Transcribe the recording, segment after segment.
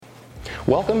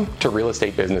Welcome to Real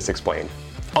Estate Business Explained.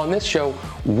 On this show,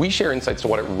 we share insights to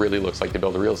what it really looks like to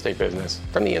build a real estate business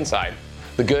from the inside,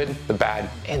 the good, the bad,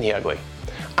 and the ugly.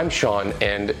 I'm Sean,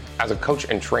 and as a coach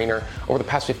and trainer over the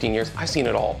past 15 years, I've seen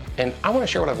it all, and I want to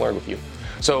share what I've learned with you.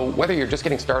 So whether you're just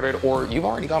getting started or you've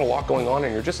already got a lot going on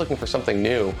and you're just looking for something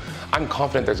new, I'm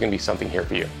confident there's going to be something here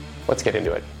for you. Let's get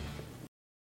into it.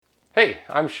 Hey,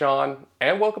 I'm Sean,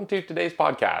 and welcome to today's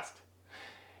podcast.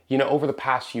 You know, over the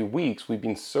past few weeks, we've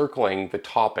been circling the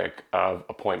topic of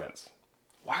appointments.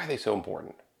 Why are they so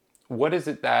important? What is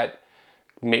it that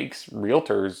makes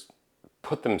realtors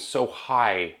put them so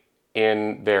high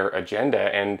in their agenda?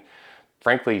 And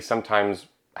frankly, sometimes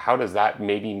how does that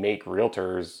maybe make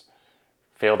realtors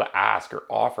fail to ask or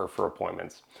offer for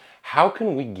appointments? How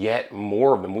can we get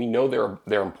more of them? We know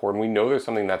they're important. We know there's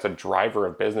something that's a driver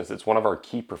of business. It's one of our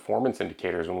key performance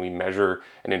indicators when we measure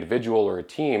an individual or a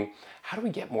team. How do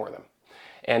we get more of them?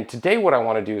 And today what I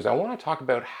want to do is I want to talk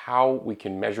about how we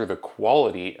can measure the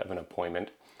quality of an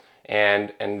appointment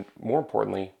and more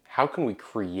importantly, how can we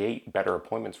create better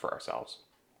appointments for ourselves?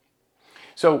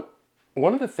 So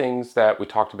one of the things that we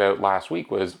talked about last week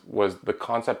was the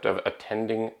concept of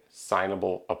attending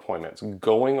signable appointments,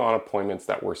 going on appointments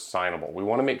that were signable. We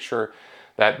want to make sure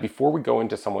that before we go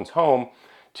into someone's home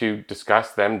to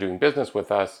discuss them doing business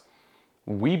with us,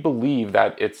 we believe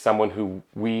that it's someone who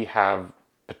we have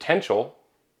potential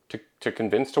to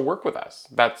convince to work with us.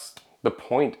 That's the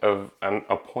point of an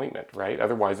appointment, right?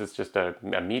 Otherwise, it's just a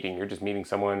meeting. You're just meeting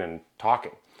someone and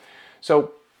talking.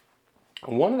 So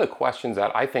one of the questions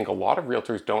that I think a lot of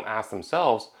realtors don't ask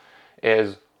themselves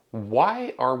is,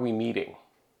 why are we meeting?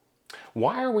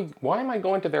 Why am I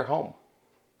going to their home?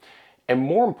 And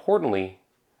more importantly,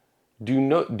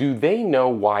 do they know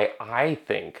why I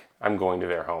think I'm going to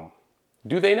their home?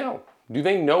 Do they know? Do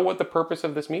they know what the purpose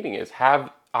of this meeting is?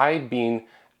 Have I been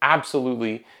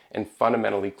absolutely and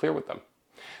fundamentally clear with them?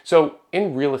 So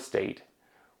in real estate,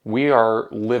 we are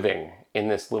living in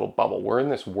this little bubble. We're in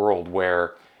this world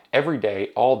where every day,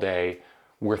 all day,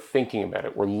 we're thinking about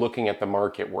it. We're looking at the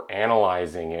market. We're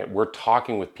analyzing it. We're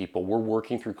talking with people. We're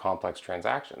working through complex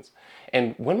transactions.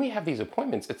 And when we have these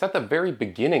appointments, it's at the very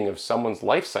beginning of someone's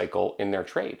life cycle in their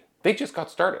trade. They just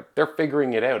got started. They're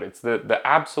figuring it out. It's the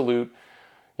absolute,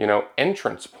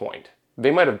 entrance point. They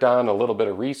might have done a little bit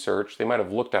of research. They might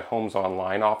have looked at homes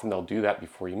online. Often they'll do that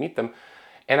before you meet them.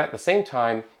 And at the same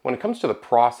time, when it comes to the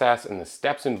process and the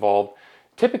steps involved,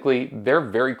 typically, they're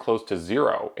very close to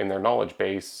zero in their knowledge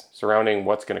base surrounding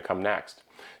what's going to come next.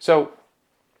 So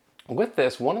with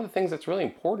this, one of the things that's really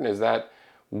important is that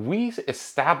we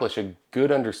establish a good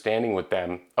understanding with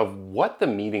them of what the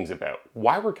meeting's about,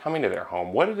 why we're coming to their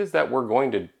home, what it is that we're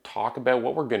going to talk about,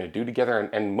 what we're going to do together,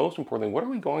 and most importantly, what are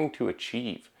we going to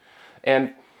achieve?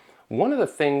 And one of the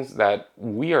things that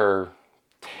we are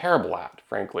terrible at,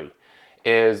 frankly,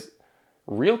 is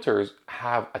realtors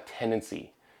have a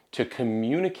tendency to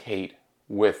communicate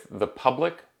with the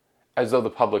public as though the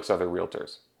public's other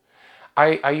realtors.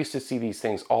 I used to see these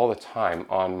things all the time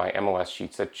on my MLS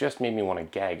sheets that just made me want to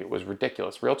gag. It was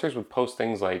ridiculous. Realtors would post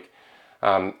things like,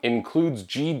 includes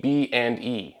GB and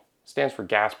E, stands for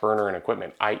gas burner and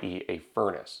equipment, i.e. a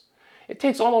furnace. It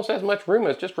takes almost as much room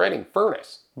as just writing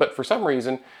furnace, but for some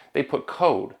reason, they put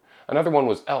code. Another one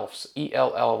was ELFs,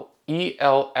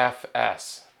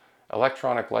 ELFS,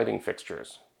 electronic lighting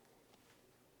fixtures.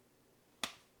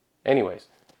 Anyways,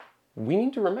 we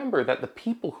need to remember that the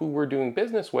people who we're doing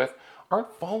business with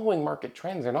aren't following market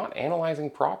trends. They're not analyzing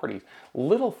properties.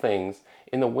 Little things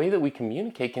in the way that we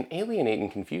communicate can alienate and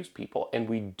confuse people, and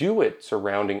we do it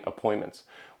surrounding appointments.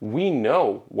 We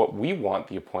know what we want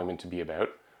the appointment to be about,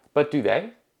 but do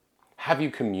they? Have you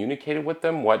communicated with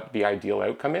them what the ideal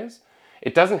outcome is?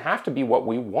 It doesn't have to be what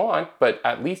we want, but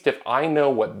at least if I know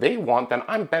what they want, then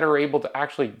I'm better able to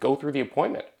actually go through the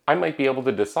appointment. I might be able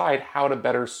to decide how to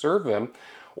better serve them,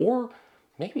 or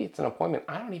maybe it's an appointment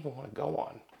I don't even want to go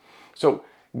on. So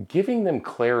giving them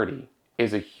clarity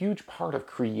is a huge part of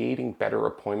creating better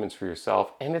appointments for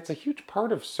yourself, and it's a huge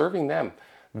part of serving them.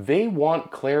 They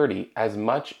want clarity as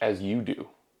much as you do.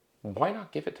 Why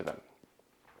not give it to them?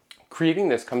 Creating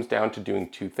this comes down to doing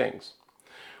two things.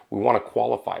 We want to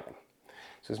qualify them.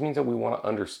 So this means that we want to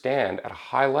understand at a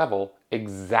high level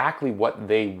exactly what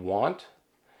they want,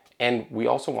 and we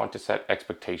also want to set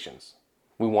expectations.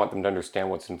 We want them to understand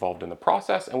what's involved in the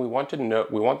process, and we want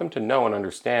them to know and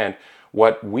understand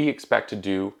what we expect to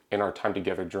do in our time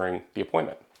together during the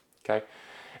appointment. Okay?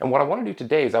 And what I want to do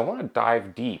today is I want to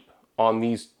dive deep on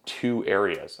these two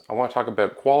areas. I want to talk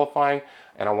about qualifying,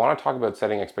 and I want to talk about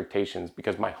setting expectations,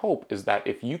 because my hope is that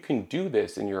if you can do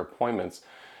this in your appointments,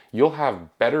 you'll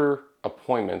have better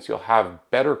appointments, you'll have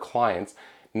better clients,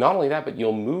 Not only that, but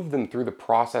you'll move them through the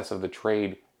process of the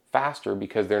trade faster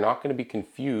because they're not going to be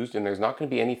confused and there's not going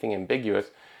to be anything ambiguous,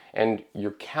 and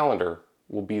your calendar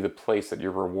will be the place that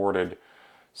you're rewarded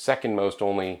second most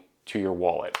only to your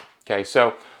wallet. Okay,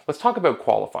 so let's talk about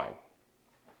qualifying.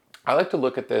 I like to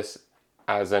look at this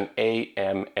as an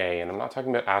AMA, and I'm not talking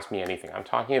about ask me anything. I'm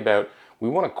talking about we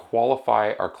want to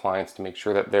qualify our clients to make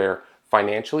sure that they're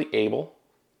financially able,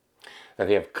 that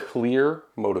they have clear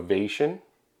motivation,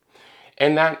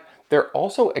 and that they're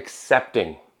also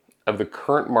accepting of the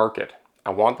current market. I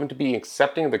want them to be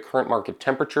accepting of the current market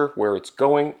temperature, where it's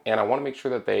going, and I want to make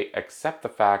sure that they accept the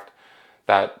fact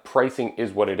that pricing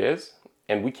is what it is,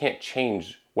 and we can't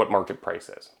change what market price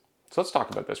is. So let's talk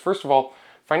about this. First of all,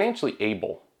 financially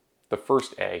able, the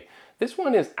first A. This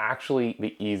one is actually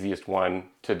the easiest one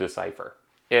to decipher.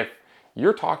 If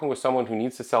you're talking with someone who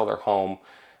needs to sell their home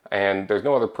and there's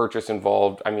no other purchase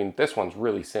involved, I mean, this one's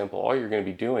really simple. All you're going to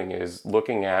be doing is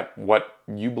looking at what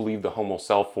you believe the home will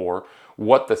sell for,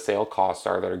 what the sale costs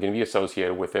are that are going to be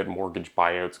associated with it, mortgage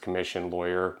buyouts, commission,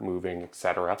 lawyer, moving,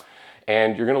 etc.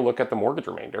 And you're going to look at the mortgage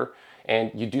remainder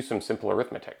and you do some simple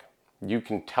arithmetic. You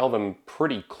can tell them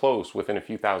pretty close within a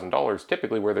few $1,000s,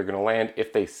 typically where they're going to land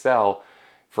if they sell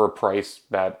for a price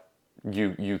that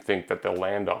you think that they'll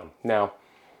land on. Now,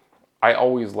 I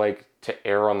always like to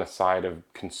err on the side of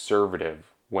conservative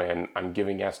when I'm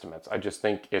giving estimates. I just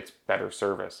think it's better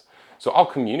service. So I'll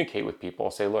communicate with people.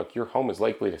 I'll say, look, your home is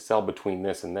likely to sell between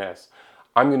this and this.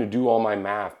 I'm going to do all my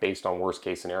math based on worst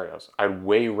case scenarios. I'd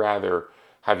way rather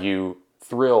have you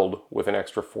thrilled with an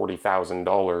extra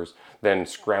 $40,000 than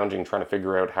scrounging trying to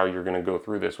figure out how you're going to go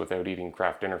through this without eating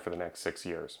Kraft dinner for the next 6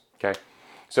 years. Okay?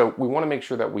 So we want to make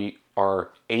sure that we are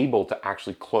able to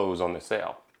actually close on the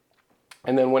sale.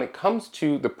 And then when it comes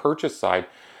to the purchase side,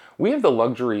 we have the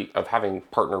luxury of having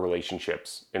partner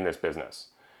relationships in this business.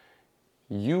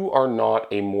 You are not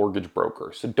a mortgage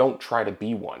broker, so don't try to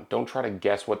be one. Don't try to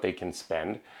guess what they can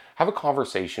spend. Have a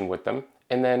conversation with them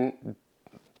and then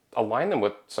align them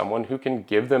with someone who can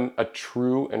give them a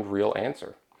true and real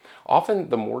answer. Often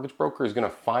the mortgage broker is going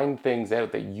to find things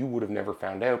out that you would have never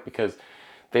found out because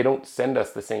they don't send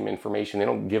us the same information. They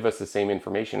don't give us the same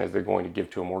information as they're going to give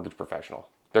to a mortgage professional.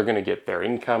 They're going to get their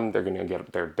income, they're going to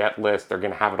get their debt list, they're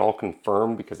going to have it all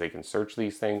confirmed because they can search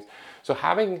these things. So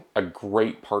having a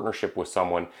great partnership with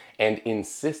someone and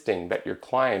insisting that your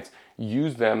clients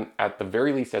use them at the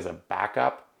very least as a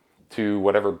backup to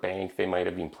whatever bank they might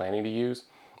have been planning to use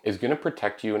is going to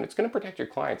protect you, and it's going to protect your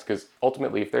clients, because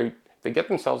ultimately if they get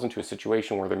themselves into a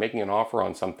situation where they're making an offer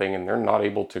on something and they're not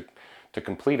able to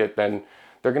complete it, then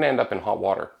they're going to end up in hot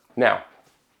water. Now,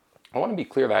 I want to be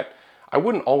clear that I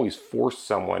wouldn't always force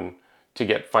someone to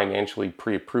get financially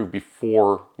pre-approved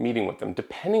before meeting with them.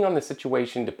 Depending on the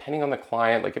situation, depending on the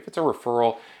client, like if it's a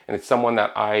referral and it's someone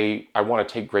that I want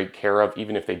to take great care of,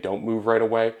 even if they don't move right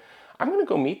away, I'm going to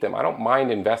go meet them. I don't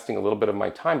mind investing a little bit of my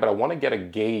time, but I want to get a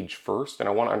gauge first, and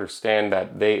I want to understand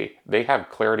that they have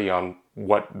clarity on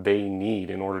what they need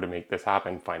in order to make this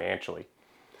happen financially.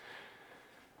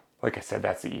 Like I said,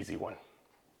 that's the easy one.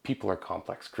 People are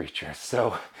complex creatures.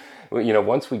 So,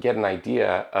 once we get an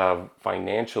idea of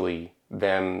financially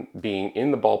them being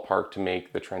in the ballpark to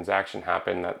make the transaction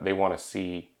happen that they want to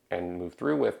see and move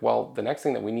through with, well, the next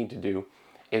thing that we need to do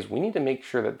is we need to make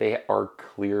sure that they are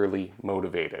clearly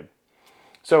motivated.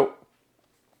 So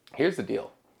here's the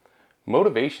deal.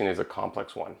 Motivation is a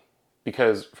complex one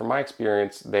because from my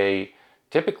experience, they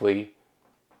typically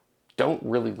don't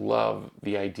really love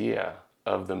the idea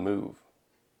of the move.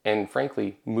 And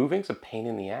frankly, moving's a pain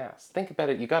in the ass. Think about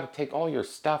it. You got to take all your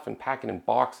stuff and pack it in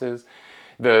boxes.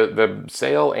 The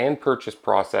sale and purchase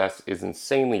process is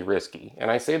insanely risky. And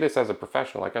I say this as a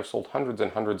professional, like I've sold hundreds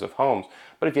and hundreds of homes.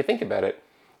 But if you think about it,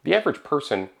 the average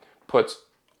person puts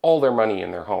all their money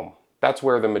in their home. That's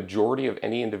where the majority of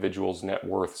any individual's net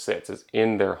worth sits, is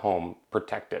in their home,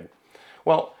 protected.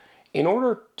 Well, in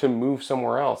order to move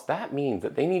somewhere else, that means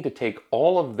that they need to take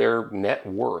all of their net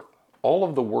worth, all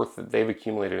of the worth that they've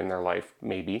accumulated in their life,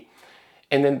 maybe,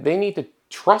 and then they need to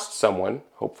trust someone,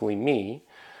 hopefully me,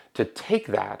 to take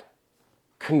that,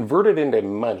 convert it into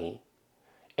money,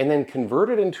 and then convert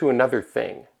it into another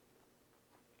thing.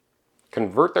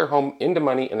 Convert their home into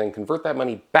money and then convert that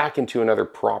money back into another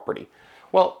property.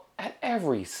 Well, at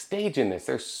every stage in this,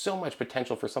 there's so much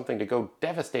potential for something to go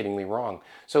devastatingly wrong.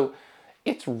 So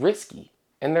it's risky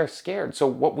and they're scared. So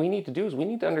what we need to do is we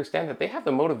need to understand that they have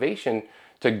the motivation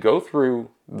to go through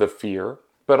the fear,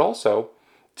 but also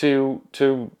to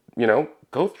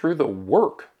go through the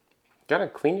work. gotta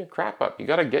clean your crap up. You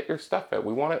gotta get your stuff out.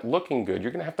 We want it looking good.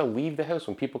 You're gonna have to leave the house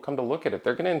when people come to look at it.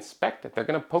 They're gonna inspect it. They're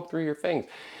gonna poke through your things.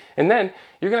 And then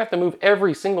you're gonna have to move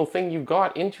every single thing you've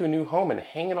got into a new home and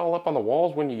hang it all up on the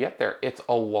walls when you get there. It's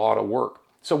a lot of work.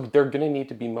 So they're gonna need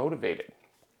to be motivated.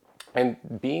 And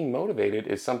being motivated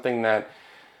is something that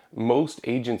most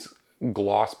agents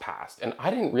gloss past. And I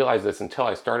didn't realize this until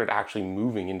I started actually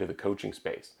moving into the coaching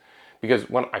space. Because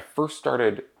when I first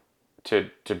started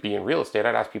to be in real estate,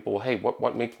 I'd ask people, well, hey,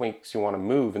 what makes you want to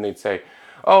move? And they'd say,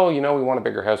 oh, we want a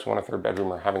bigger house, we want a third bedroom,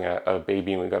 we're having a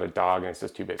baby, and we got a dog, and it's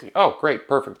just too busy. Oh, great,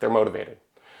 perfect, they're motivated.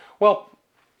 Well,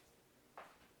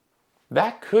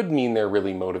 that could mean they're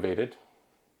really motivated,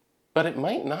 but it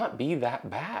might not be that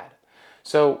bad.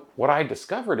 So what I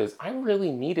discovered is I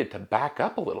really needed to back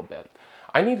up a little bit.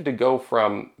 I needed to go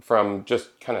from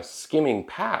just kind of skimming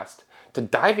past to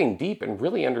diving deep and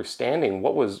really understanding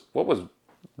what was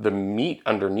the meat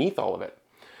underneath all of it.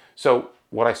 So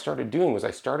what I started doing was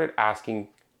I started asking,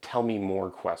 tell me more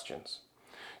questions.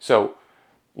 So,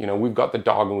 we've got the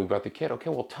dog and we've got the kid. Okay,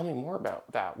 well, tell me more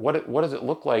about that. What does it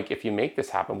look like if you make this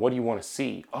happen? What do you want to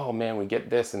see? Oh man, we get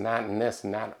this and that and this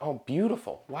and that. Oh,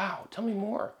 beautiful. Wow, tell me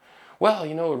more. Well,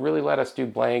 it would really let us do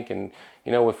blank, and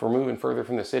if we're moving further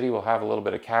from the city, we'll have a little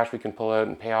bit of cash we can pull out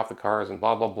and pay off the cars and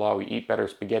blah, blah, blah. We eat better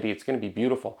spaghetti. It's going to be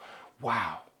beautiful.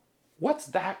 Wow. What's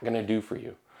that going to do for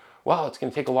you? Well, it's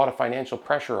going to take a lot of financial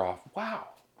pressure off. Wow,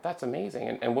 that's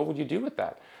amazing. And what would you do with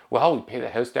that? Well, we pay the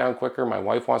house down quicker. My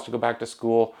wife wants to go back to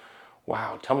school.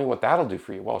 Wow, tell me what that'll do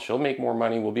for you. Well, she'll make more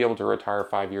money. We'll be able to retire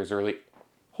 5 years early.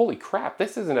 Holy crap,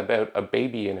 this isn't about a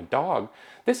baby and a dog.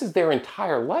 This is their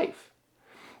entire life.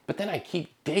 But then I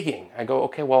keep digging. I go,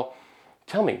 okay, well,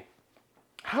 tell me,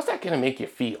 how's that going to make you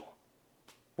feel?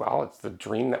 Well, it's the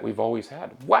dream that we've always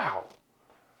had. Wow.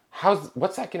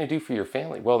 What's that going to do for your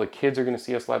family? Well, the kids are going to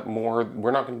see us more.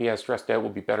 We're not going to be as stressed out.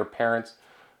 We'll be better parents.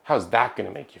 How's that going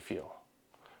to make you feel?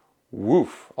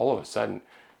 Woof. All of a sudden,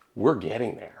 we're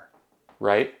getting there,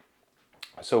 right?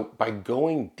 So by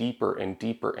going deeper and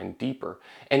deeper and deeper,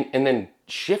 and then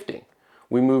shifting,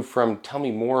 we move from tell me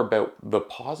more about the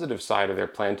positive side of their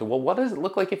plan to, well, what does it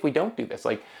look like if we don't do this?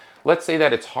 Like, let's say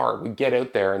that it's hard. We get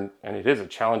out there and it is a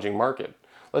challenging market.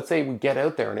 Let's say we get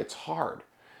out there and it's hard.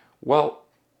 Well,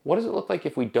 what does it look like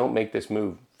if we don't make this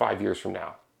move 5 years from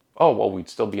now? Oh, well, we'd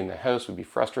still be in the house. We'd be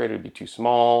frustrated. It'd be too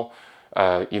small.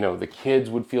 The kids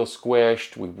would feel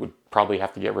squished. We would probably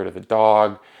have to get rid of the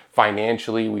dog.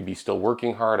 Financially, we'd be still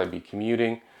working hard. I'd be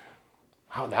commuting.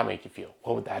 How would that make you feel?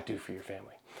 What would that do for your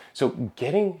family? So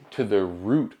getting to the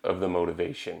root of the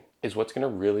motivation is what's going to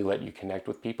really let you connect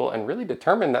with people and really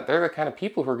determine that they're the kind of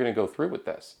people who are going to go through with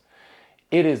this.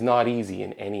 It is not easy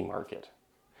in any market.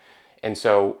 And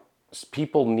so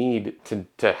people need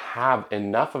to have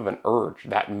enough of an urge,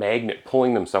 that magnet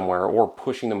pulling them somewhere or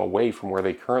pushing them away from where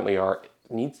they currently are,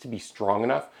 needs to be strong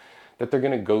enough that they're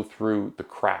going to go through the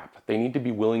crap. They need to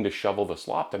be willing to shovel the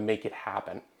slop to make it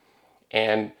happen.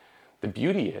 And the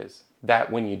beauty is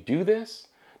that when you do this,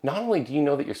 not only do you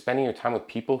know that you're spending your time with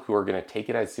people who are going to take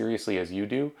it as seriously as you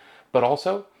do, but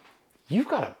also you've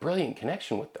got a brilliant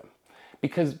connection with them.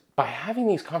 Because by having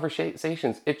these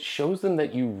conversations, it shows them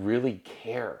that you really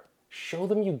care. Show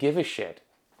them you give a shit.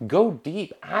 Go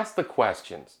deep, ask the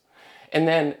questions. And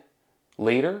then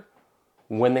later,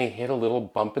 when they hit a little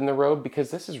bump in the road,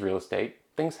 because this is real estate,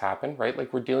 things happen, right?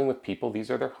 Like, we're dealing with people, these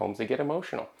are their homes, they get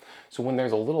emotional. So when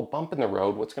there's a little bump in the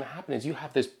road, what's going to happen is you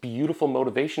have this beautiful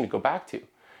motivation to go back to.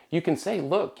 You can say,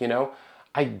 look,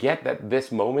 I get that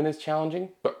this moment is challenging,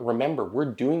 but remember, we're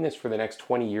doing this for the next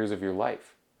 20 years of your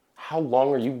life. How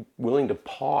long are you willing to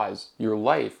pause your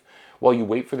life while you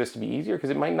wait for this to be easier? Because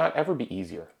it might not ever be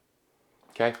easier.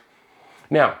 Okay?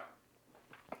 Now,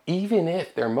 even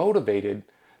if they're motivated,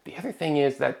 the other thing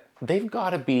is that they've got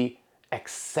to be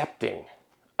accepting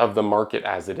of the market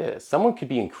as it is. Someone could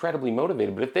be incredibly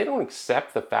motivated, but if they don't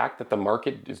accept the fact that the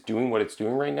market is doing what it's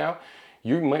doing right now,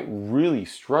 you might really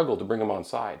struggle to bring them on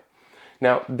side.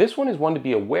 Now, this one is one to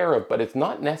be aware of, but it's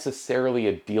not necessarily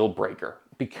a deal breaker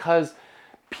because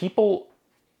people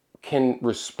can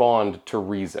respond to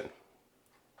reason.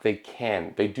 They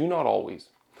can. They do not always.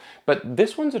 But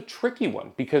this one's a tricky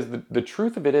one because the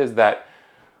truth of it is that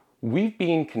we've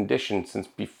been conditioned since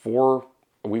before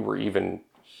we were even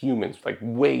humans, like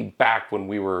way back when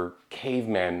we were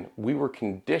cavemen, we were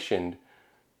conditioned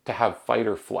to have fight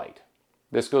or flight.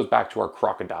 This goes back to our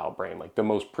crocodile brain. Like, the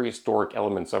most prehistoric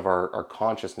elements of our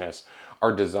consciousness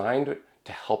are designed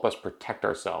to help us protect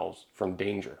ourselves from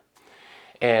danger.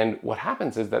 And what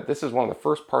happens is that this is one of the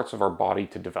first parts of our body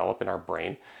to develop in our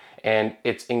brain. And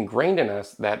it's ingrained in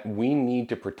us that we need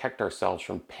to protect ourselves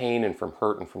from pain and from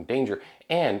hurt and from danger.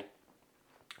 And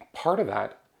part of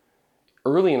that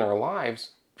early in our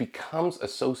lives becomes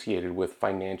associated with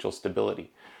financial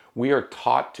stability. We are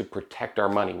taught to protect our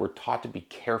money. We're taught to be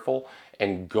careful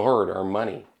and guard our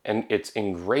money. And it's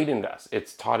ingrained in us.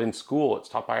 It's taught in school. It's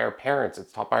taught by our parents.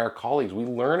 It's taught by our colleagues. We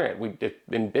learn it.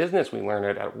 In business, we learn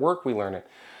it. At work, we learn it.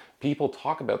 People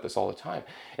talk about this all the time.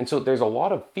 And so there's a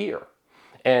lot of fear.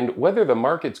 And whether the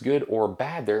market's good or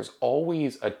bad, there's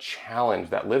always a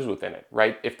challenge that lives within it,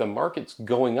 right? If the market's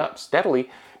going up steadily,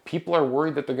 people are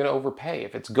worried that they're going to overpay.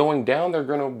 If it's going down, they're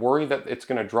going to worry that it's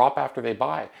going to drop after they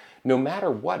buy. No matter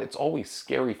what, it's always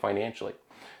scary financially.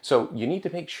 So you need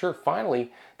to make sure,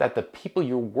 finally, that the people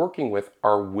you're working with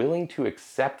are willing to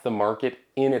accept the market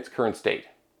in its current state.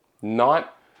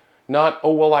 Not,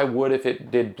 oh, well, I would if it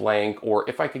did blank, or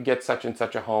if I could get such and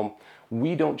such a home.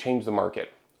 We don't change the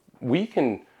market. We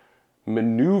can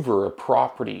maneuver a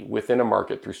property within a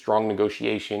market through strong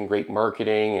negotiation, great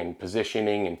marketing and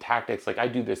positioning and tactics. Like I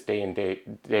do this day in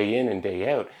and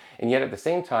day out. And yet at the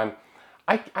same time,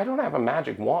 I don't have a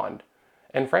magic wand.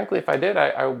 And frankly, if I did,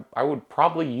 I would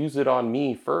probably use it on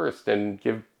me first and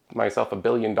give myself $1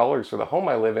 billion for the home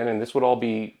I live in. And this would all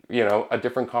be, a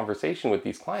different conversation with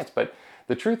these clients. But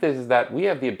the truth is that we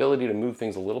have the ability to move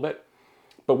things a little bit,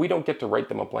 but we don't get to write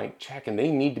them a blank check, and they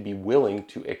need to be willing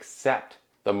to accept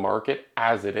the market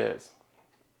as it is.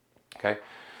 Okay?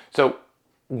 So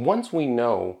once we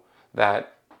know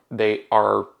that they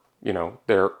are,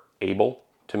 they're able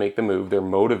to make the move, they're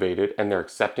motivated, and they're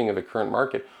accepting of the current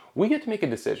market, we get to make a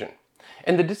decision.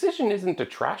 And the decision isn't to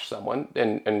trash someone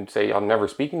and say, I'm never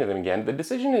speaking to them again. The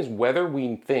decision is whether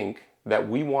we think that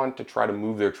we want to try to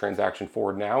move their transaction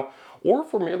forward now, or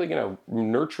if we're merely going to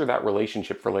nurture that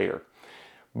relationship for later.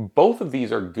 Both of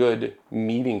these are good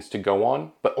meetings to go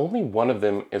on, but only one of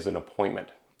them is an appointment.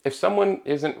 If someone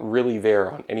isn't really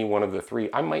there on any one of the three,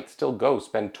 I might still go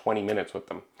spend 20 minutes with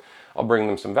them. I'll bring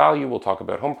them some value. We'll talk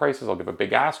about home prices. I'll give a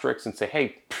big asterisk and say,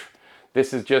 hey,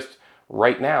 this is just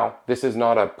right now. This is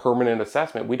not a permanent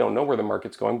assessment. We don't know where the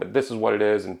market's going, but this is what it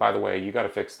is. And by the way, you got to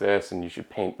fix this and you should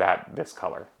paint that this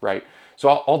color, right? So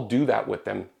I'll do that with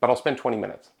them, but I'll spend 20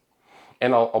 minutes.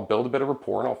 And I'll build a bit of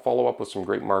rapport, and I'll follow up with some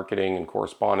great marketing and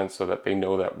correspondence so that they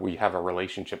know that we have a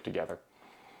relationship together.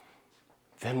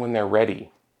 Then when they're ready,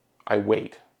 I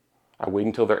wait. I wait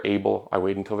until they're able, I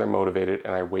wait until they're motivated,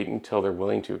 and I wait until they're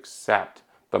willing to accept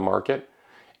the market.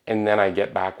 And then I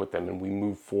get back with them and we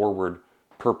move forward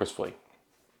purposefully.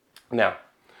 Now,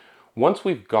 once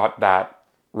we've got that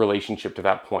relationship to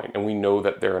that point and we know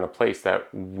that they're in a place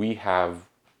that we have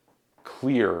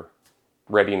clear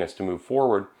readiness to move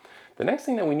forward, the next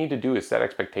thing that we need to do is set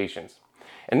expectations.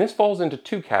 And this falls into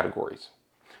two categories.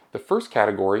 The first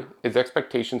category is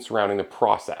expectations surrounding the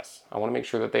process. I want to make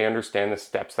sure that they understand the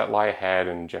steps that lie ahead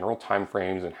and general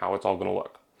timeframes and how it's all going to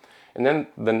look. And then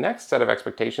the next set of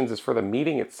expectations is for the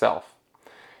meeting itself.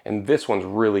 And this one's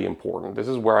really important. This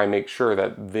is where I make sure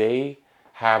that they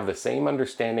have the same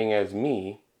understanding as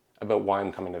me about why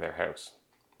I'm coming to their house.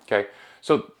 Okay,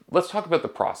 so let's talk about the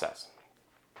process.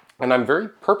 And I'm very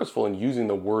purposeful in using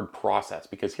the word process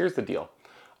because here's the deal.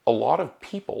 A lot of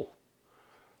people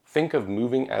think of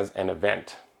moving as an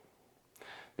event.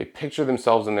 They picture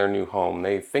themselves in their new home.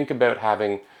 They think about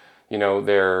having,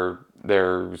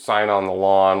 their sign on the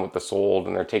lawn with the sold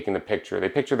and they're taking the picture. They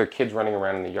picture their kids running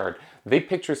around in the yard. They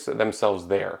picture themselves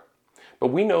there. But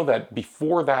we know that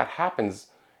before that happens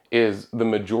is the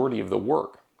majority of the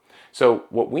work. So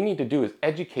what we need to do is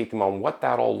educate them on what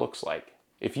that all looks like.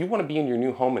 If you want to be in your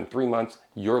new home in 3 months,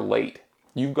 you're late.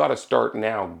 You've got to start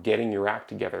now getting your act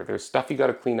together. There's stuff you got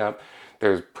to clean up.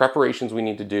 There's preparations we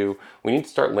need to do. We need to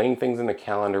start laying things in the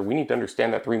calendar. We need to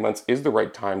understand that 3 months is the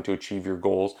right time to achieve your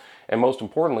goals. And most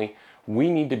importantly, we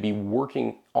need to be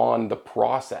working on the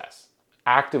process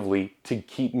actively to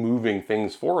keep moving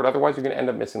things forward. Otherwise, you're going to end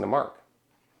up missing the mark.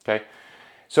 Okay?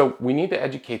 So we need to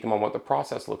educate them on what the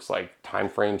process looks like,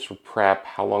 timeframes for prep,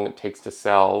 how long it takes to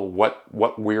sell, what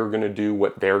we're going to do,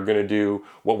 what they're going to do,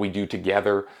 what we do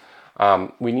together.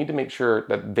 We need to make sure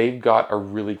that they've got a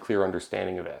really clear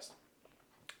understanding of this.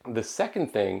 The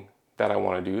second thing that I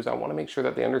want to do is I want to make sure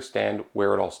that they understand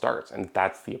where it all starts, and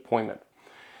that's the appointment.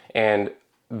 And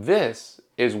this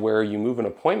is where you move an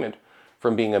appointment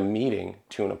from being a meeting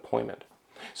to an appointment.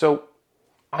 So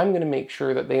I'm going to make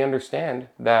sure that they understand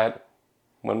that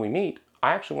when we meet,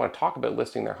 I actually want to talk about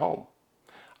listing their home.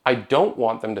 I don't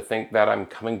want them to think that I'm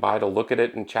coming by to look at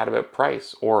it and chat about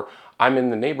price, or I'm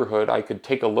in the neighborhood, I could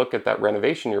take a look at that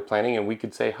renovation you're planning and we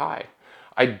could say hi.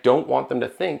 I don't want them to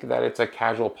think that it's a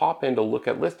casual pop-in to look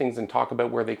at listings and talk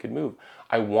about where they could move.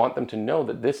 I want them to know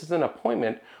that this is an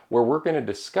appointment where we're going to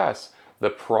discuss the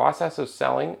process of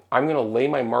selling, I'm going to lay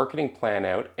my marketing plan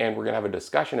out, and we're going to have a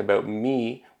discussion about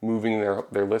me moving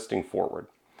their listing forward.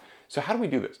 So how do we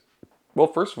do this? Well,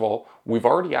 first of all, we've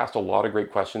already asked a lot of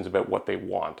great questions about what they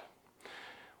want.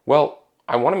 Well,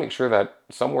 I want to make sure that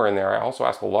somewhere in there, I also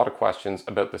ask a lot of questions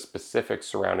about the specifics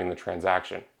surrounding the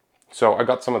transaction. So I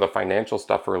got some of the financial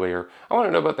stuff earlier. I want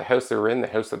to know about the house they're in, the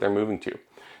house that they're moving to.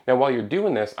 Now, while you're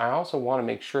doing this, I also want to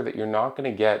make sure that you're not going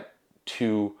to get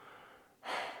too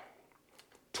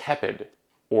tepid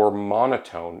or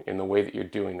monotone in the way that you're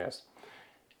doing this.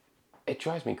 It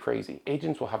drives me crazy.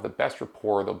 Agents will have the best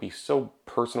rapport. They'll be so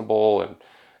personable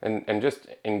and just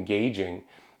engaging.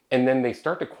 And then they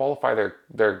start to qualify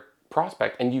their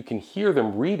prospect, and you can hear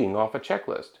them reading off a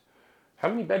checklist. How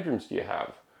many bedrooms do you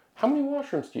have? How many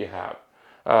washrooms do you have?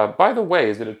 By the way,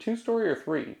 is it a 2-story or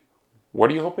 3?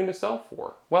 What are you hoping to sell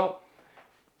for? Well,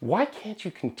 why can't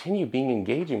you continue being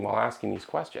engaging while asking these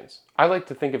questions? I like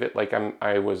to think of it like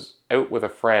I was out with a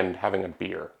friend having a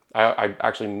beer. I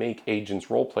actually make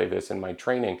agents role play this in my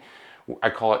training. I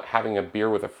call it having a beer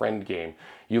with a friend game.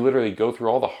 You literally go through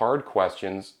all the hard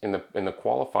questions in the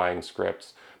qualifying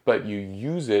scripts, but you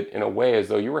use it in a way as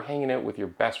though you were hanging out with your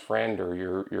best friend or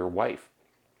your wife.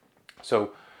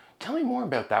 So tell me more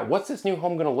about that. What's this new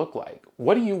home going to look like?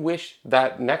 What do you wish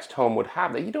that next home would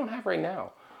have that you don't have right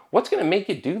now? What's going to make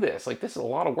you do this? Like, this is a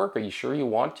lot of work. Are you sure you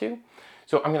want to?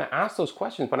 So I'm going to ask those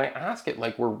questions, but I ask it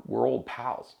like we're old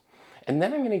pals. And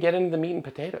then I'm going to get into the meat and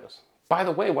potatoes. By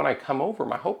the way, when I come over,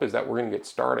 my hope is that we're going to get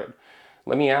started.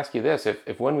 Let me ask you this.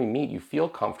 If when we meet you feel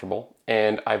comfortable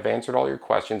and I've answered all your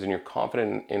questions and you're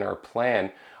confident in our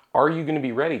plan, are you going to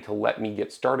be ready to let me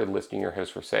get started listing your house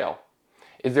for sale?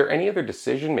 Is there any other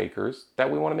decision makers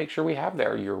that we want to make sure we have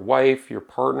there? Your wife, your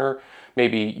partner,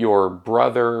 maybe your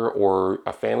brother or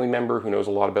a family member who knows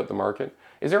a lot about the market?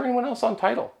 Is there anyone else on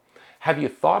title? Have you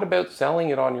thought about selling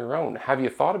it on your own? Have you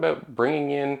thought about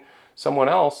bringing in someone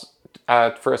else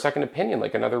for a second opinion,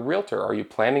 like another realtor? Are you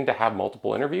planning to have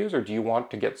multiple interviews, or do you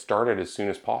want to get started as soon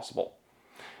as possible?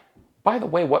 By the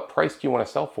way, what price do you want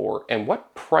to sell for, and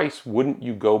what price wouldn't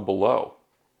you go below?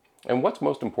 And what's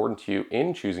most important to you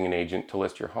in choosing an agent to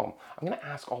list your home? I'm going to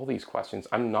ask all these questions.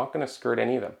 I'm not going to skirt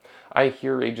any of them. I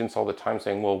hear agents all the time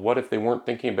saying, well, what if they weren't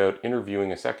thinking about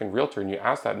interviewing a second realtor? And you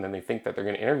ask that and then they think that they're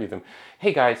going to interview them.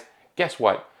 Hey guys, guess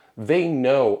what? They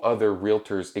know other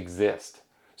realtors exist.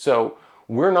 So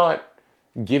we're not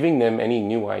giving them any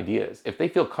new ideas. If they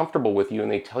feel comfortable with you and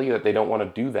they tell you that they don't want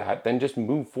to do that, then just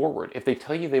move forward. If they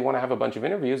tell you they want to have a bunch of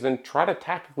interviews, then try to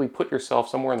tactically put yourself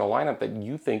somewhere in the lineup that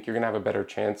you think you're going to have a better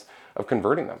chance of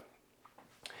converting them.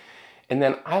 And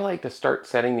then I like to start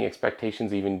setting the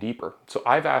expectations even deeper. So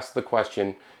I've asked the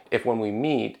question, if when we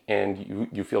meet and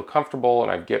you feel comfortable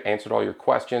and I've answered all your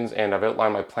questions and I've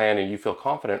outlined my plan and you feel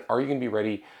confident, are you going to be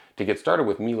ready to get started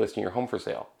with me listing your home for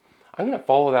sale? I'm going to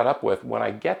follow that up with, when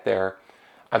I get there,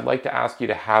 I'd like to ask you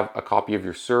to have a copy of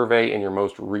your survey and your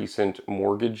most recent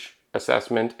mortgage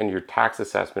assessment and your tax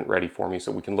assessment ready for me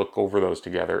so we can look over those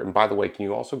together. And by the way, can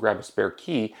you also grab a spare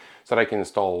key so that I can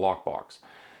install a lockbox?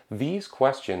 These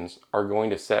questions are going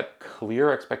to set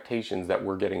clear expectations that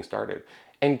we're getting started.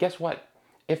 And guess what?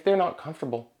 If they're not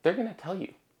comfortable, they're going to tell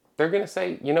you. They're going to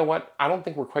say, you know what? I don't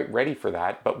think we're quite ready for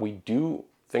that, but we do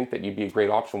think that you'd be a great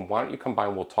option. Why don't you come by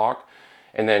and we'll talk?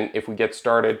 And then if we get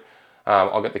started,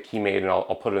 I'll get the key made and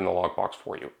I'll put it in the lockbox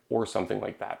for you, or something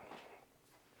like that.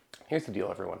 Here's the deal,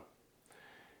 everyone.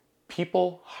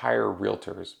 People hire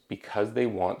realtors because they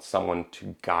want someone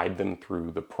to guide them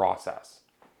through the process.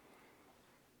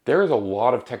 There is a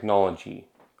lot of technology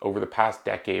over the past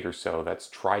decade or so that's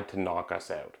tried to knock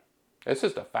us out. It's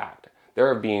just a fact.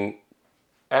 There have been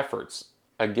efforts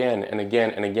again and again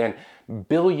and again,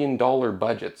 billion-dollar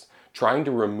budgets trying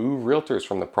to remove realtors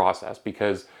from the process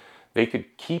because they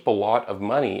could keep a lot of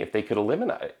money if they could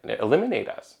eliminate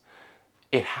us.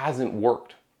 It hasn't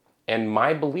worked. And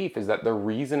my belief is that the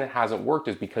reason it hasn't worked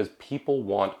is because people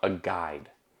want a guide.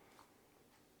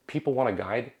 People want a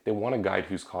guide. They want a guide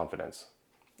who's confident.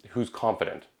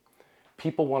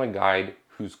 People want a guide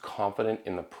who's confident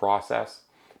in the process.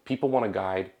 People want a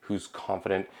guide who's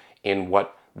confident in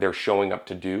what they're showing up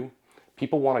to do.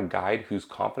 People want a guide who's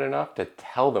confident enough to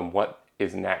tell them what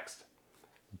is next.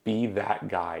 Be that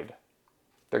guide.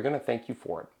 They're going to thank you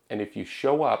for it. And if you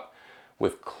show up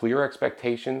with clear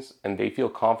expectations and they feel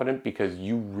confident because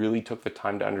you really took the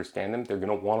time to understand them, they're going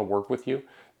to want to work with you.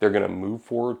 They're going to move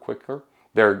forward quicker.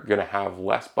 They're going to have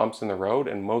less bumps in the road.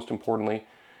 And most importantly,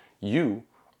 you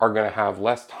are going to have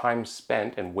less time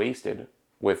spent and wasted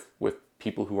with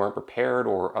people who aren't prepared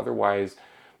or otherwise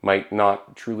might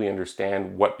not truly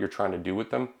understand what you're trying to do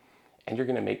with them. And you're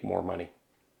going to make more money.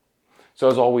 So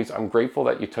as always, I'm grateful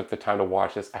that you took the time to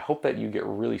watch this. I hope that you get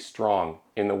really strong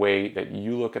in the way that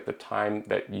you look at the time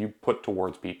that you put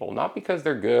towards people, not because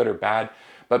they're good or bad,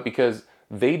 but because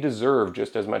they deserve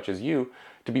just as much as you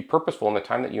to be purposeful in the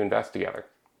time that you invest together.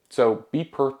 So be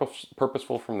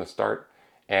purposeful from the start.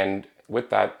 And with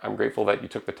that, I'm grateful that you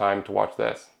took the time to watch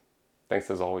this. Thanks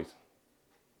as always.